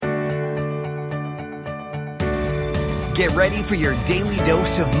Get ready for your daily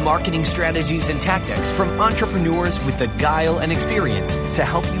dose of marketing strategies and tactics from entrepreneurs with the guile and experience to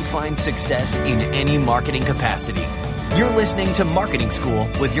help you find success in any marketing capacity. You're listening to Marketing School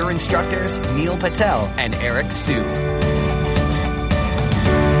with your instructors, Neil Patel and Eric Sue.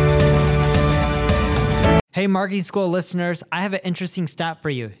 Hey, Marketing School listeners, I have an interesting stat for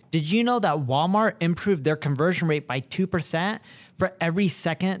you. Did you know that Walmart improved their conversion rate by 2% for every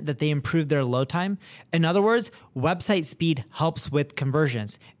second that they improved their load time? In other words, website speed helps with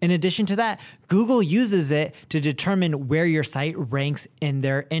conversions. In addition to that, Google uses it to determine where your site ranks in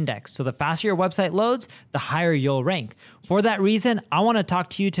their index. So the faster your website loads, the higher you'll rank. For that reason, I want to talk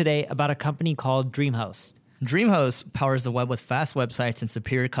to you today about a company called DreamHost. DreamHost powers the web with fast websites and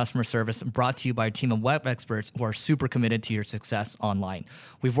superior customer service, brought to you by a team of web experts who are super committed to your success online.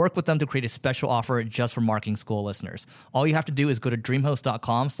 We've worked with them to create a special offer just for Marketing School listeners. All you have to do is go to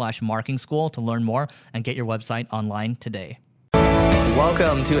dreamhost.com/marketing school to learn more and get your website online today.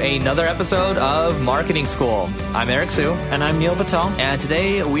 Welcome to another episode of Marketing School. I'm Eric Sue. And I'm Neil Patel. And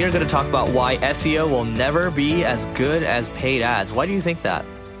today we are going to talk about why SEO will never be as good as paid ads. Why do you think that?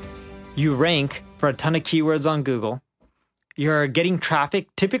 You rank for a ton of keywords on Google. You're getting traffic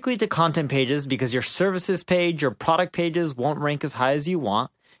typically to content pages because your services page, your product pages won't rank as high as you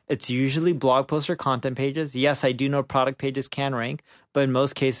want. It's usually blog posts or content pages. Yes, I do know product pages can rank, but in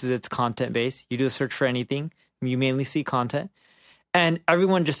most cases it's content based. You do a search for anything, you mainly see content. And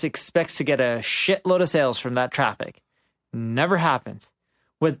everyone just expects to get a shitload of sales from that traffic. Never happens.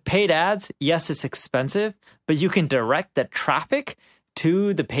 With paid ads, yes, it's expensive, but you can direct the traffic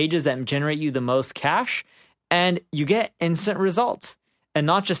to the pages that generate you the most cash, and you get instant results. And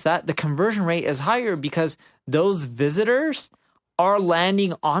not just that, the conversion rate is higher because those visitors are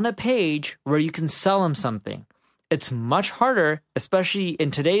landing on a page where you can sell them something. It's much harder, especially in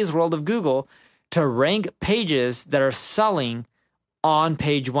today's world of Google, to rank pages that are selling on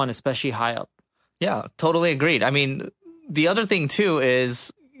page one, especially high up. Yeah, totally agreed. I mean, the other thing too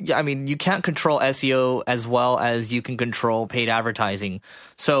is, you can't control SEO as well as you can control paid advertising.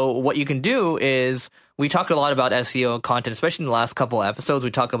 So what you can do is, we talk a lot about SEO content, especially in the last couple of episodes. We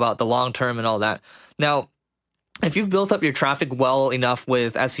talk about the long term and all that. Now, if you've built up your traffic well enough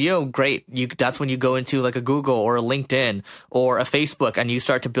with SEO, great. That's when you go into like a Google or a LinkedIn or a Facebook and you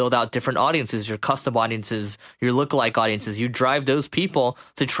start to build out different audiences, your custom audiences, your lookalike audiences. You drive those people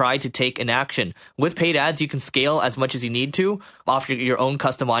to try to take an action. With paid ads, you can scale as much as you need to off your own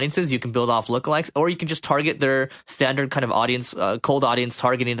custom audiences. You can build off lookalikes, or you can just target their standard kind of audience, cold audience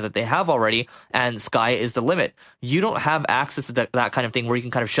targeting that they have already, and sky is the limit. You don't have access to that kind of thing where you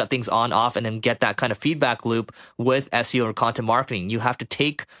can kind of shut things on, off, and then get that kind of feedback loop with SEO or content marketing. You have to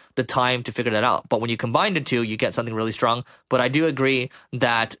take the time to figure that out. But when you combine the two, you get something really strong. But I do agree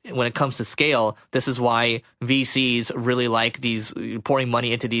that when it comes to scale, this is why VCs really like these pouring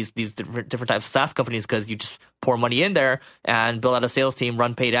money into these different types of SaaS companies, because you just pour money in there and build out a sales team,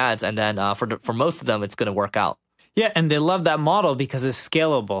 run paid ads, and then for most of them, it's going to work out. Yeah, and they love that model because it's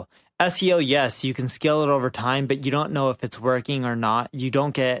scalable. SEO, yes, you can scale it over time, but you don't know if it's working or not. You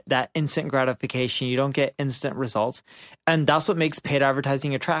don't get that instant gratification. You don't get instant results. And that's what makes paid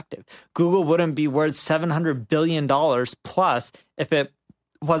advertising attractive. Google wouldn't be worth $700 billion plus if it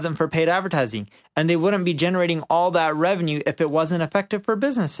wasn't for paid advertising. And they wouldn't be generating all that revenue if it wasn't effective for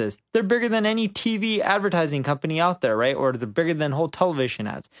businesses. They're bigger than any TV advertising company out there, right? Or they're bigger than whole television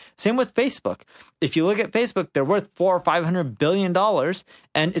ads. Same with Facebook. If you look at Facebook, they're worth $400 or $500 billion.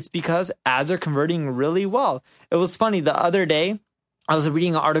 And it's because ads are converting really well. It was funny, the other day, I was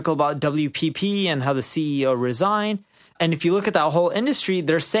reading an article about WPP and how the CEO resigned. And if you look at that whole industry,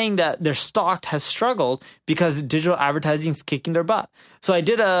 they're saying that their stock has struggled because digital advertising is kicking their butt. So I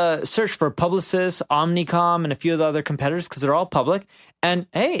did a search for Publicis, Omnicom, and a few of the other competitors because they're all public. And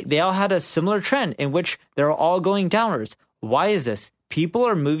hey, they all had a similar trend in which they're all going downwards. Why is this? People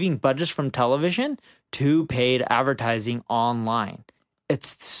are moving budgets from television to paid advertising online.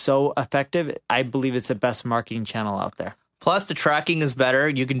 It's so effective. I believe it's the best marketing channel out there. Plus, the tracking is better.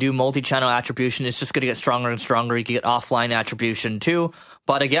 You can do multi-channel attribution. It's just going to get stronger and stronger. You can get offline attribution too.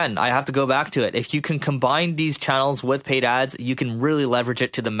 But again, I have to go back to it. If you can combine these channels with paid ads, you can really leverage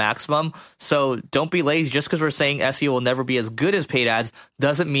it to the maximum. So don't be lazy. Just because we're saying SEO will never be as good as paid ads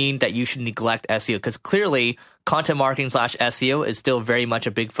doesn't mean that you should neglect SEO, because clearly content marketing / SEO is still very much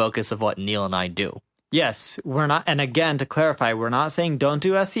a big focus of what Neil and I do. Yes, we're not. And again, to clarify, we're not saying don't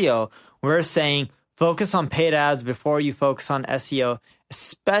do SEO. We're saying focus on paid ads before you focus on SEO,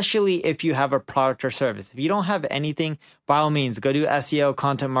 especially if you have a product or service. If you don't have anything, by all means, go do SEO,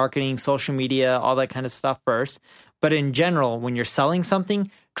 content marketing, social media, all that kind of stuff first. But in general, when you're selling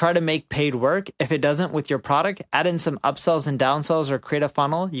something, try to make paid work. If it doesn't with your product, add in some upsells and downsells or create a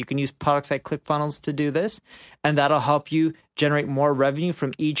funnel. You can use products like ClickFunnels to do this, and that'll help you generate more revenue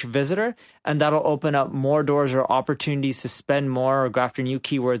from each visitor, and that'll open up more doors or opportunities to spend more or go after new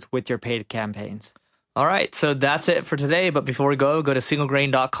keywords with your paid campaigns. All right, so that's it for today. But before we go to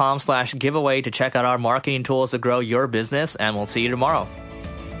singlegrain.com/giveaway to check out our marketing tools to grow your business, and we'll see you tomorrow.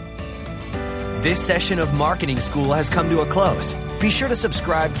 This session of Marketing School has come to a close. Be sure to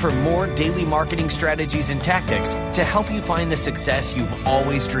subscribe for more daily marketing strategies and tactics to help you find the success you've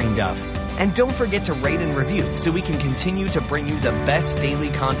always dreamed of. And don't forget to rate and review so we can continue to bring you the best daily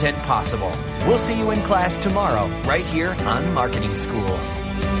content possible. We'll see you in class tomorrow, right here on Marketing School.